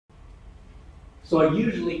So I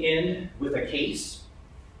usually end with a case.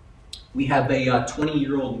 We have a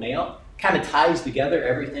 20-year-old male, kind of ties together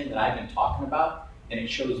everything that I've been talking about, and it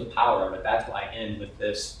shows the power of it. That's why I end with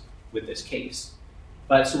this case.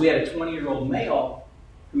 But so we had a 20-year-old male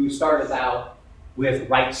who started out with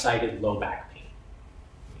right-sided low back pain.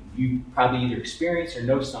 You probably either experience or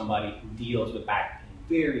know somebody who deals with back pain.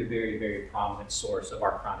 Very, very, very prominent source of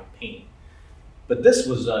our chronic pain. But this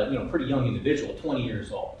was a pretty young individual, 20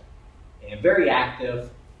 years old, and very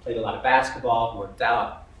active, played a lot of basketball, worked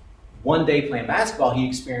out. One day playing basketball, he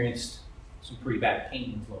experienced some pretty bad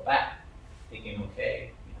pain in his low back. Thinking,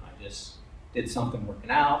 okay, I just did something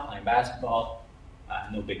working out, playing basketball,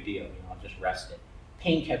 no big deal, I'll just rest it.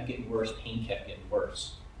 Pain kept getting worse, pain kept getting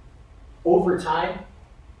worse. Over time,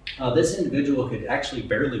 this individual could actually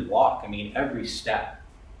barely walk. Every step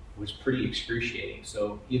was pretty excruciating.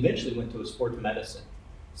 So he eventually went to a sports medicine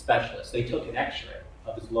specialist. They took an x-ray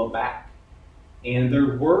of his low back, and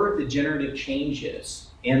there were degenerative changes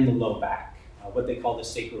in the low back, what they call the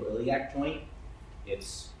sacroiliac joint.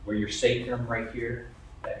 It's where your sacrum right here,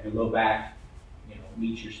 that your low back,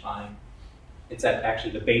 meets your spine. It's at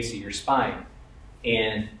actually the base of your spine.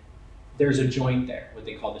 And there's a joint there, what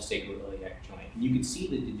they call the sacroiliac joint. And you can see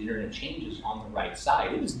the degenerative changes on the right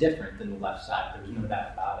side. It was different than the left side, there's no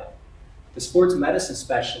doubt about it. The sports medicine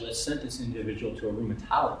specialist sent this individual to a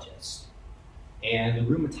rheumatologist. And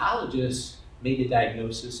the rheumatologist made a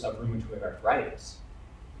diagnosis of rheumatoid arthritis.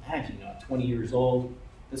 Imagine, 20 years old,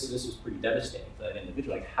 this was pretty devastating for that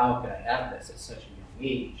individual. Like, how could I have this at such a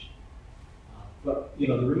young age? But the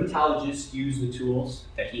rheumatologist used the tools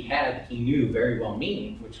that he had, that he knew very well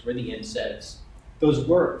meaning, which were the NSAIDs. Those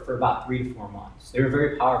worked for about 3 to 4 months. They were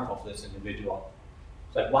very powerful for this individual.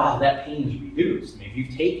 It's like, wow, that pain is reduced. If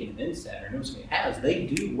you've taken an NSAID or know somebody has, they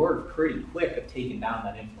do work pretty quick at taking down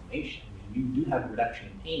that inflammation. You do have a reduction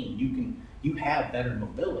in pain. You have better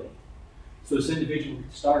mobility. So this individual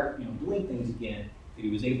could start, doing things again that he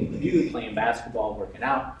was able to do, playing basketball, working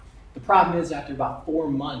out. The problem is, after about 4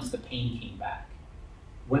 months, the pain came back.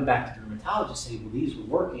 Went back to the rheumatologist, saying, well, these were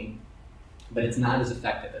working, but it's not as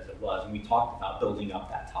effective as it was. And we talked about building up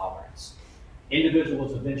that tolerance. Individual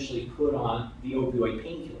was eventually put on the opioid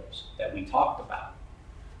painkillers that we talked about.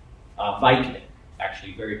 Vicodin,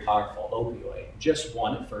 actually very powerful opioid. Just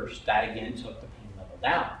one at first. That again took the pain level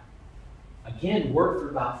down. Again, worked for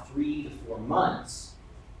about 3 to 4 months,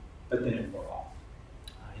 but then it wore off.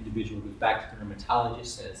 Individual goes back to the rheumatologist,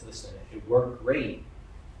 says, listen, it worked great,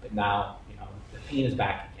 but now the pain is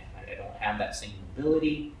back again. I don't have that same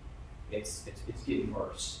mobility. It's getting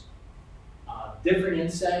worse. Different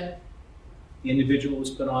NSAID. The individual was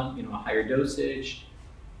put on a higher dosage,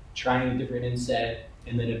 trying a different NSAID,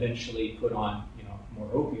 and then eventually put on more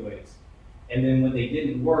opioids. And then when they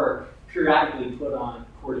didn't work, periodically put on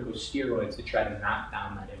corticosteroids to try to knock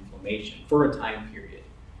down that inflammation for a time period.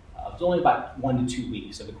 It was only about 1 to 2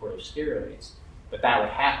 weeks of the corticosteroids, but that would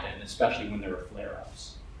happen, especially when there were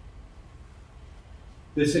flare-ups.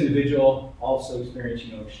 This individual also experienced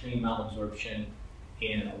extreme malabsorption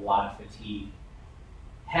and a lot of fatigue.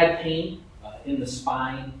 Had pain in the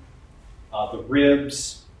spine, the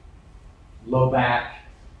ribs, low back,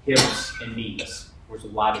 hips, and knees. There's a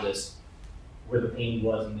lot of this where the pain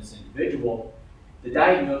was in this individual. The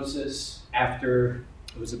diagnosis, after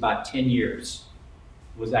it was about 10 years,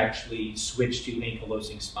 was actually switched to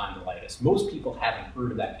ankylosing spondylitis. Most people haven't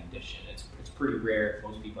heard of that condition. It's pretty rare.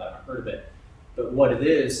 Most people haven't heard of it. But what it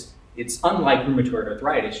is, it's unlike rheumatoid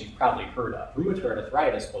arthritis you've probably heard of. Rheumatoid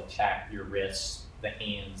arthritis will attack your wrists, the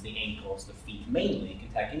hands, the ankles, the feet, mainly. It can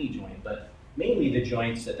attack any joint, but mainly the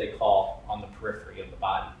joints that they call on the periphery of the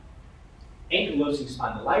body. Ankylosing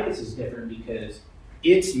spondylitis is different because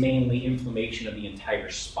it's mainly inflammation of the entire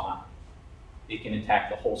spine. It can attack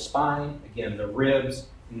the whole spine, again, the ribs,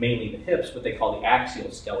 and mainly the hips, what they call the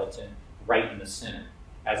axial skeleton, right in the center,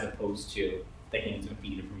 as opposed to the hands and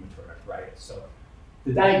feet of rheumatoid arthritis. So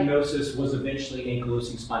the diagnosis was eventually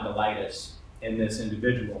ankylosing spondylitis in this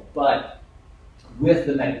individual, but with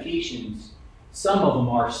the medications, some of them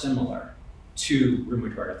are similar to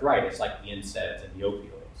rheumatoid arthritis, like the NSAIDs and the opioids.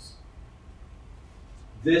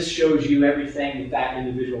 This shows you everything that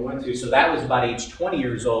individual went through. So that was about age 20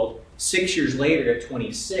 years old. 6 years later, at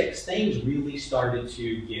 26, things really started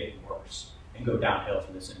to get worse and go downhill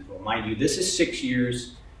for this individual. Mind you, this is 6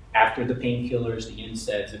 years after the painkillers, the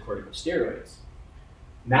NSAIDs, the corticosteroids.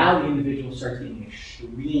 Now the individual starts getting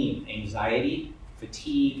extreme anxiety,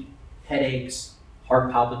 fatigue, headaches,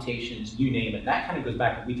 heart palpitations, you name it. That kind of goes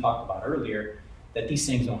back to what we talked about earlier, that these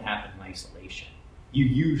things don't happen in isolation. You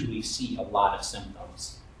usually see a lot of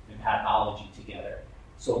symptoms and pathology together.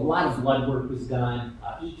 So a lot of blood work was done,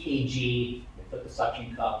 EKG, put the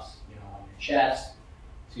suction cups, on your chest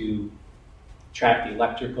to track the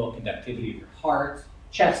electrical conductivity of your heart,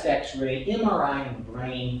 chest x-ray, MRI in the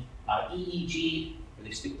brain, EEG, where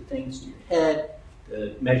they stick the things to your head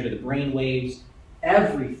to measure the brain waves.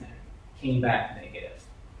 Everything came back negative.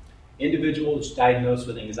 Individual was diagnosed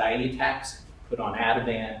with anxiety attacks, put on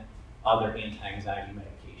Ativan, other anti-anxiety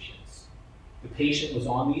medications. The patient was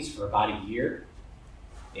on these for about a year,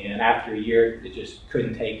 and after a year, it just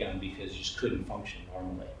couldn't take them because it just couldn't function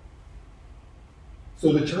normally.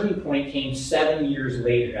 So the turning point came 7 years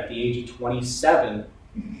later, at the age of 27,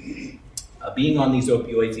 being on these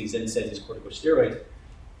opioids, these NSAIDs, these corticosteroids.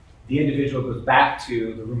 The individual goes back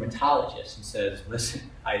to the rheumatologist and says, listen,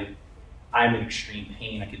 I'm in extreme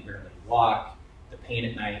pain. I can barely walk. The pain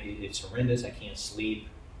at night, it's horrendous. I can't sleep.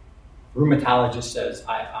 Rheumatologist says,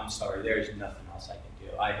 I'm sorry, there's nothing else I can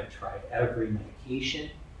do. I have tried every medication.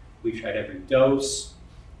 We've tried every dose,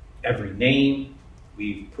 every name.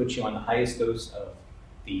 We've put you on the highest dose of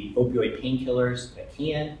the opioid painkillers that I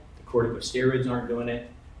can. The corticosteroids aren't doing it.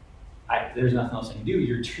 There's nothing else I can do.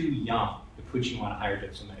 You're too young to put you on a higher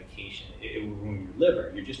dose of medication. It will ruin your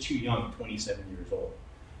liver. You're just too young, 27 years old.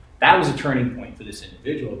 That was a turning point for this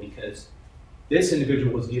individual because this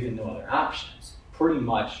individual was given no other options, pretty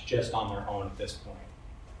much just on their own at this point.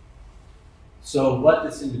 So what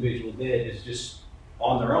this individual did is just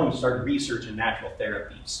on their own started researching natural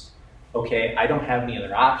therapies. Okay, I don't have any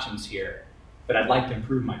other options here, but I'd like to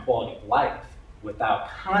improve my quality of life without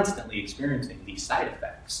constantly experiencing these side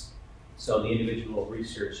effects. So the individual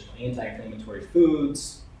researched anti-inflammatory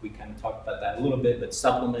foods. We kind of talked about that a little bit, but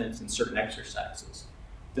supplements and certain exercises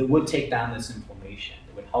that would take down this inflammation,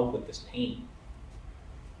 that would help with this pain.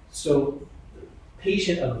 So the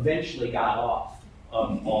patient eventually got off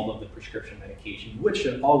of all of the prescription medication, which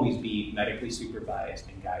should always be medically supervised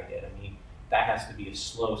and guided. I mean, that has to be a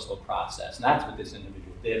slow process. And that's what this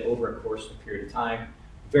individual did over a course of a period of time,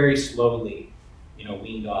 very slowly,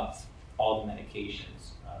 weaned off all the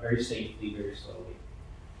medications, very safely, very slowly.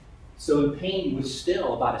 So the pain was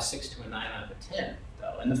still about a 6 to a 9 out of a 10,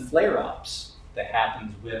 though. And the flare-ups that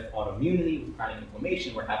happens with autoimmunity, with chronic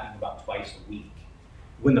inflammation, were happening about twice a week.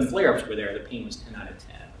 When the flare-ups were there, the pain was 10 out of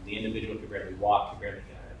 10. The individual could barely walk, could barely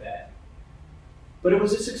get out of bed. But it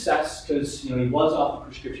was a success because he was off the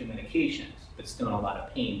prescription medications, but still in a lot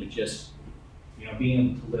of pain, but just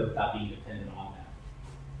being able to live without being dependent on that.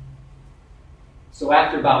 So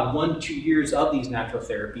after about 1 to 2 years of these natural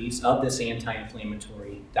therapies, of this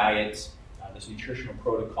anti-inflammatory diet, this nutritional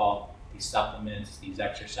protocol, these supplements, these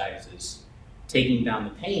exercises, taking down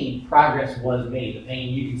the pain, progress was made. The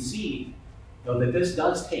pain, you can see that this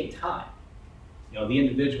does take time. The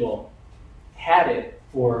individual had it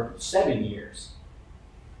for 7 years.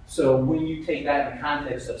 So when you take that in the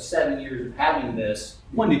context of 7 years of having this,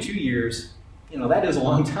 1 to 2 years, that is a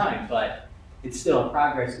long time, but it's still,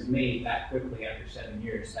 progress is made that quickly after 7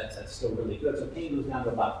 years. That's still really good. So pain goes down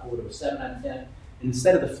to about 4 to a 7 out of 10. And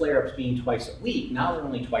instead of the flare-ups being twice a week, now they're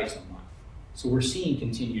only twice a month. So we're seeing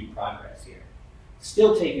continued progress here.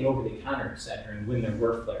 Still taking over-the-counter Excedrin when there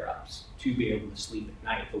were flare-ups to be able to sleep at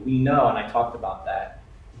night. But we know, and I talked about that,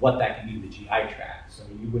 what that can do to the GI tract. So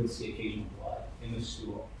you would see occasional blood in the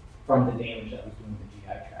stool from the damage that was doing to the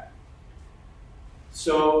GI tract.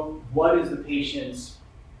 So what is the patient's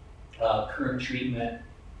current treatment?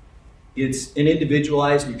 It's an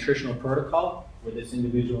individualized nutritional protocol where this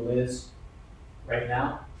individual is right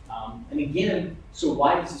now. And again, so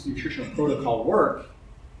why does this nutritional protocol work?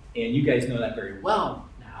 And you guys know that very well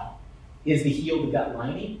now, is to heal the gut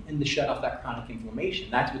lining and to shut off that chronic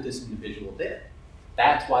inflammation. That's what this individual did.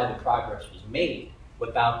 That's why the progress was made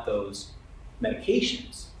without those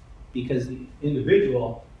medications, because the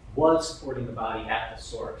individual was supporting the body at the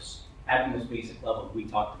source, at the most basic level we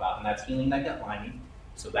talked about, and that's healing that gut lining.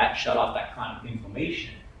 So that shut off that chronic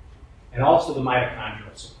inflammation, and also the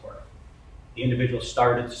mitochondrial support. The individual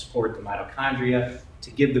started to support the mitochondria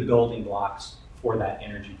to give the building blocks for that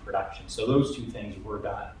energy production. So those two things were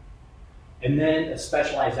done. And then a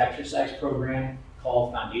specialized exercise program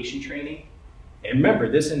called foundation training. And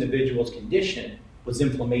remember, this individual's condition was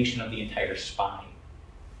inflammation of the entire spine.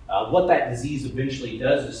 What that disease eventually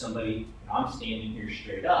does to somebody, I'm standing here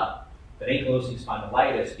straight up, but ankylosing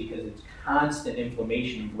spondylitis, because it's constant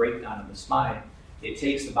inflammation and breakdown of the spine, it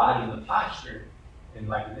takes the body in the posture and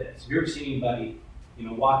like this. If you ever seen anybody,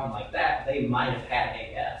 walking like that, they might have had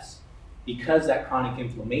AS. Because that chronic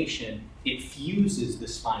inflammation, it fuses the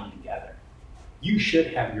spine together. You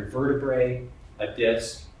should have your vertebrae, a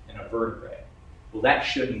disc, and a vertebrae. Well, that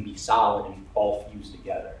shouldn't be solid and all fused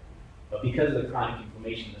together. But because of the chronic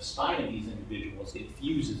inflammation in the spine of these individuals, it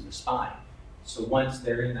fuses the spine. So once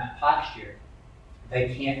they're in that posture,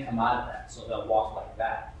 they can't come out of that, so they'll walk like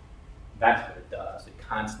that. That's what it does. It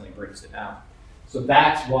constantly breaks it down. So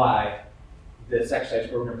that's why this exercise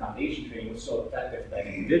program foundation training was so effective for that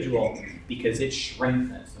individual, because it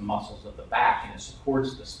strengthens the muscles of the back and it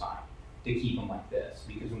supports the spine to keep them like this.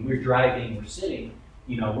 Because when we're driving, we're sitting,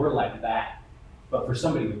 we're like that. But for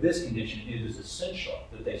somebody with this condition, it is essential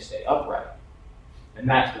that they stay upright. And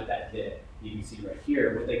that's what that did. You can see right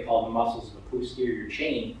here what they call the muscles of the posterior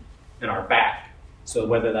chain in our back. So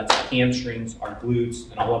whether that's our hamstrings, our glutes,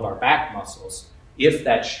 and all of our back muscles, if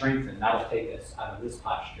that's strengthened, that'll take us out of this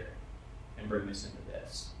posture and bring us into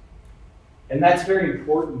this. And that's very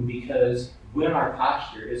important because when our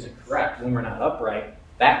posture isn't correct, when we're not upright,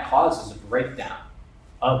 that causes a breakdown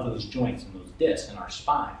of those joints and those discs in our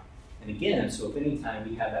spine. And again, so if anytime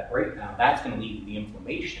we have that breakdown, that's going to lead to the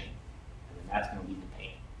inflammation, and then that's going to lead to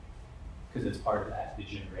pain because it's part of that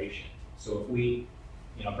degeneration. So if we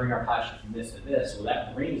bring our posture from this to this, well,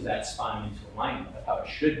 that brings that spine into alignment of how it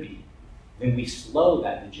should be. Then we slow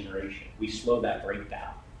that degeneration. We slow that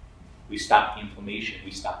breakdown. We stop the inflammation.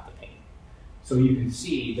 We stop the pain. So you can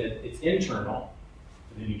see that it's internal,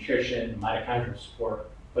 for the nutrition, the mitochondrial support,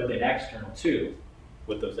 but then external too,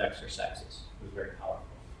 with those exercises. It was very powerful.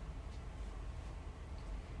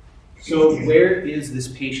 So where is this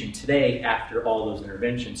patient today after all those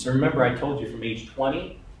interventions? So remember, I told you from age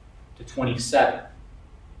 20 to 27,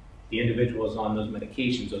 the individual is on those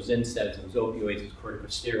medications, those NSAIDs, those opioids, those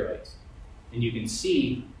corticosteroids. And you can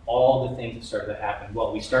see all the things that started to happen.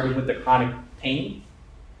 Well, we started with the chronic pain,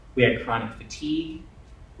 we had chronic fatigue,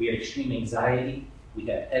 we had extreme anxiety, we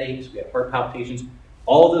had headaches, we had heart palpitations,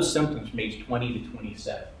 all those symptoms from age 20 to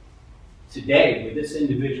 27. Today, where this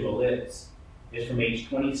individual is from age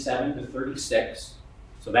 27 to 36,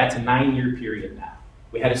 so that's a 9-year period now.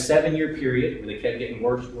 We had a 7-year period where they kept getting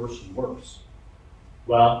worse, worse, and worse.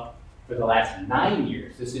 Well, for the last 9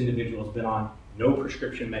 years, this individual has been on no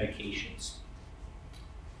prescription medications.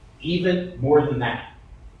 Even more than that,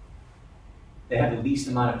 they have the least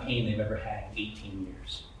amount of pain they've ever had in 18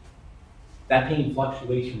 years. That pain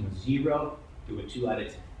fluctuates from a 0 to a 2 out of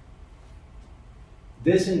 10.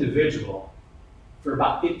 This individual, for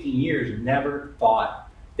about 15 years, never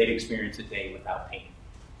thought they'd experience a day without pain.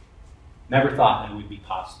 Never thought that it would be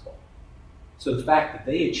possible. So the fact that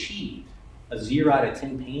they achieved a 0 out of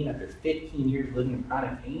 10 pain after 15 years living in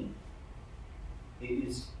chronic pain, it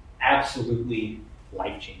is absolutely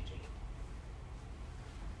life-changing.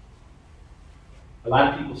 A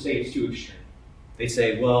lot of people say it's too extreme. They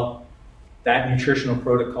say, well, that nutritional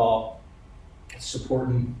protocol is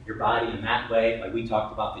supporting your body in that way, like we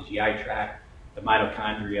talked about the GI tract, the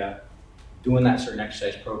mitochondria, doing that certain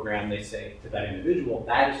exercise program, they say to that individual,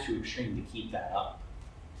 that is too extreme to keep that up.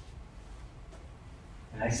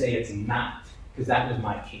 And I say it's not, because that was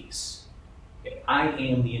my case. If I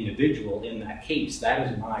am the individual in that case,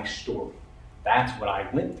 that is my story. That's what I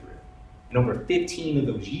went through. And over 15 of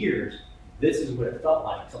those years, this is what it felt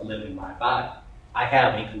like to live in my body. I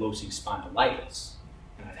have ankylosing spondylitis,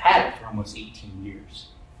 and I've had it for almost 18 years.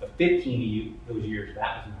 But 15 of those years,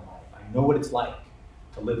 that was my life. I know what it's like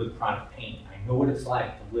to live with chronic pain. I know what it's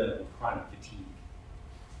like to live with chronic fatigue.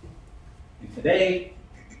 And today,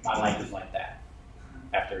 my life is like that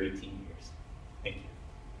after 18 years.